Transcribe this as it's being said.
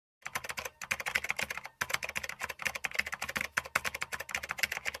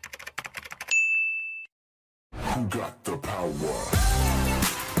You got the power.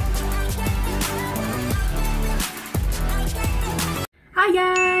 Hi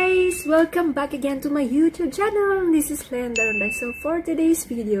guys! Welcome back again to my YouTube channel. This is Len Darunday. So for today's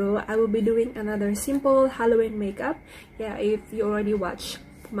video, I will be doing another simple Halloween makeup. Yeah, if you already watched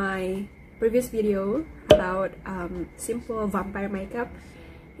my previous video about simple vampire makeup,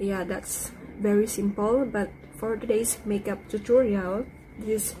 yeah, that's very simple. But for today's makeup tutorial,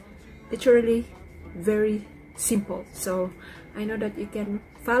 this is literally very simple. So I know that you can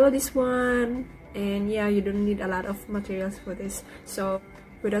follow this one. And yeah, you don't need a lot of materials for this. So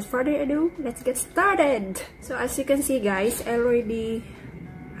without further ado, let's get started. So as you can see guys, I already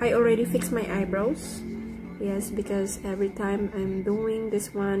fixed my eyebrows. Yes, because every time I'm doing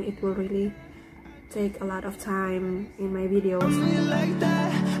this one, it will really take a lot of time in my videos. Like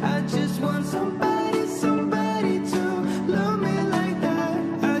that. I just want somebody to love me like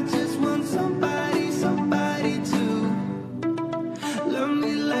that. I just want somebody to love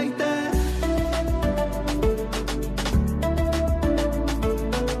me like that.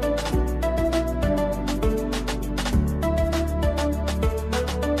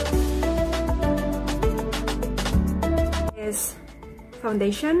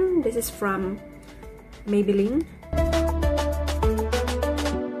 Foundation. This is from Maybelline.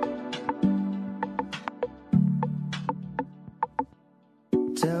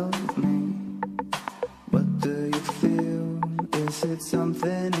 Tell me, what do you feel? Is it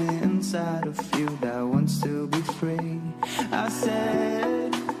something inside of you that wants to be free? I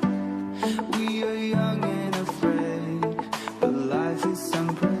said, we are young and afraid, but life is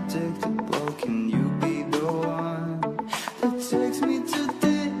unpredictable. Can you be the one that takes me to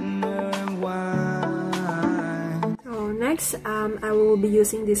dinner and wine? So next, I will be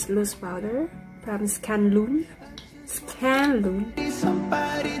using this loose powder from Scanloon.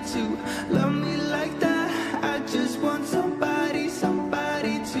 Somebody to love me like that. I just want somebody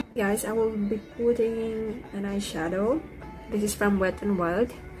to. Guys, I will be putting an eyeshadow. This is from Wet n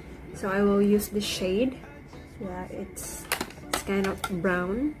Wild. So I will use the shade. Yeah, it's kind of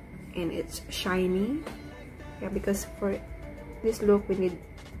brown and it's shiny. Yeah, because for this look we need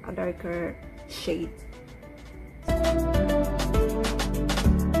a darker shade.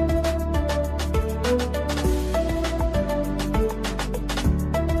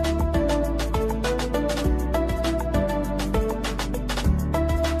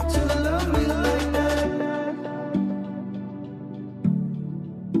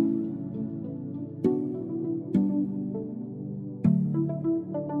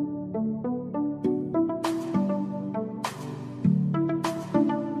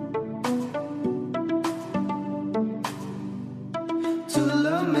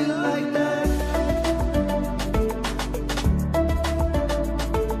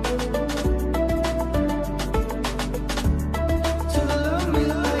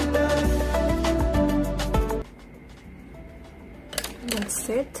 That's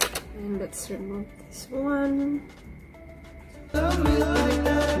it, and let's remove this one.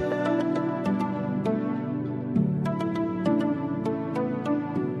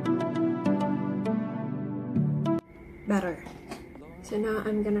 Better. So now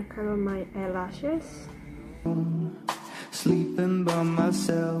I'm gonna curl my eyelashes. Sleeping by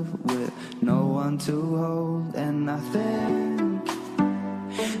myself with no one to hold, and I think,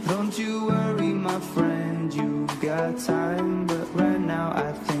 don't you worry my friend, you got time, but right now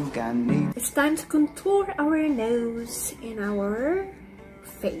I think I need. It's time to contour our nose and our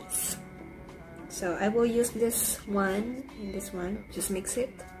face. So I will use this one and this one, just mix it.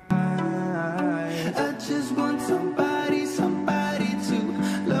 I just want somebody to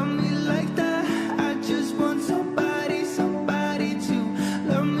love me like that. I just want somebody to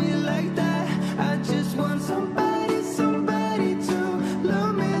love me like that. I just want somebody to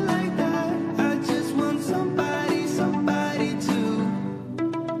love me like that. I just want somebody to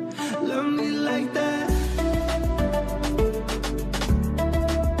love me like that.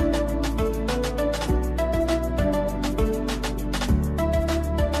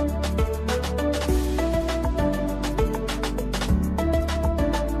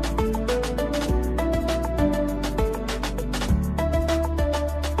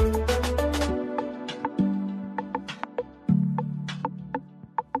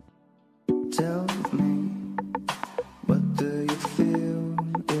 Tell me, what do you feel?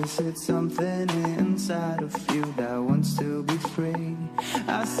 Is it something inside of you that wants to be free?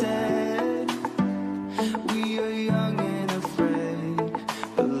 I said, we are young and afraid,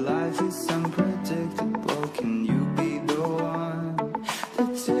 but life is unpredictable. Can you be the one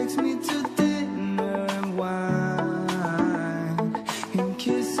that takes me to dinner and wine and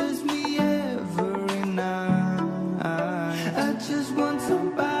kisses me every night?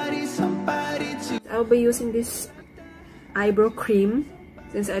 be using this eyebrow cream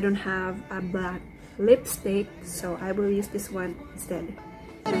since I don't have a black lipstick, so I will use this one instead.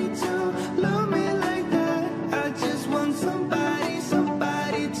 Love me like that. I just want somebody to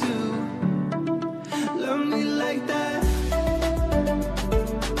love me like that.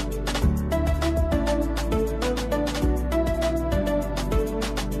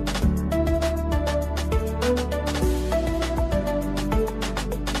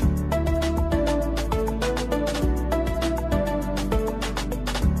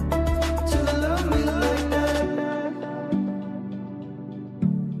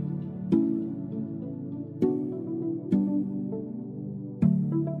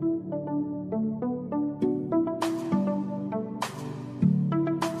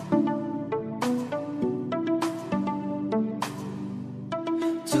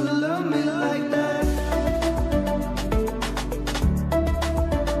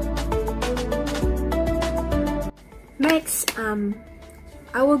 Next,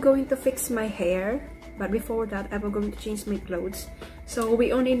 I will going to fix my hair, but before that I will going to change my clothes. So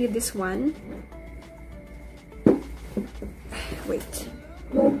we only need this one. Wait,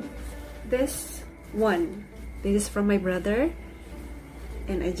 this one. This is from my brother,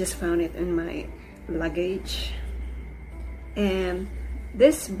 and I just found it in my luggage. And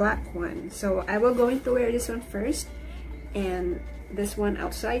this black one. So I will going to wear this one first, and this one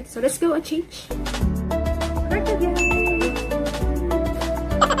outside. So let's go and change.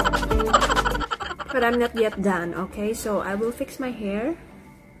 But I'm not yet done, okay? So I will fix my hair.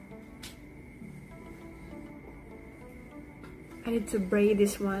 I need to braid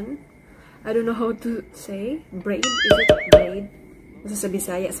this one. I don't know how to say. Braid? Is it braid? Basta sa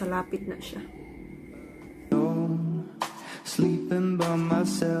Bisaya, sa lapid na siya. Sleeping by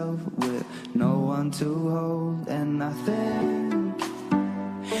myself with no one to hold, and I think,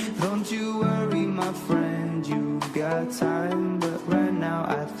 don't you worry, my friend, you've got time. But right now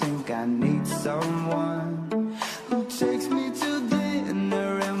I think I need someone who takes me to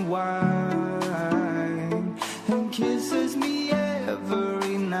dinner and wine and kisses me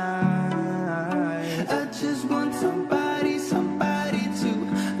every night. I just want somebody to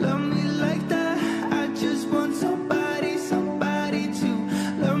love me like that. I just want somebody to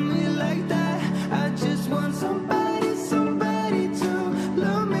love me like that. I just want somebody to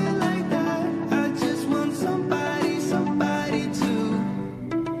love me like that. I just want somebody to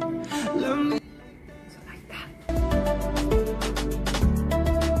love me Like that.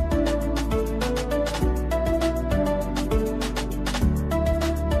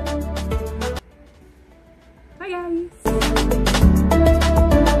 Bye guys!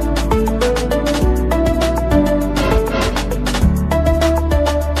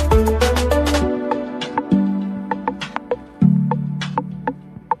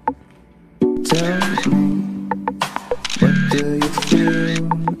 Tell me, what do you feel?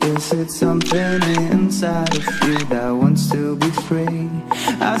 Is it something inside of you that wants to be free?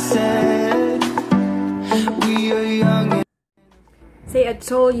 I said, we are young and Say I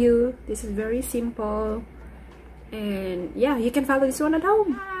told you, this is very simple. And yeah, you can follow this one at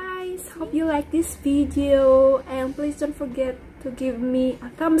home. Guys, hope you like this video. And please don't forget to give me a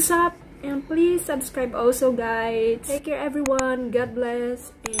thumbs up. And please subscribe also, guys. Take care everyone. God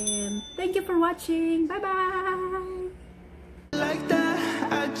bless. And thank you for watching. Bye bye.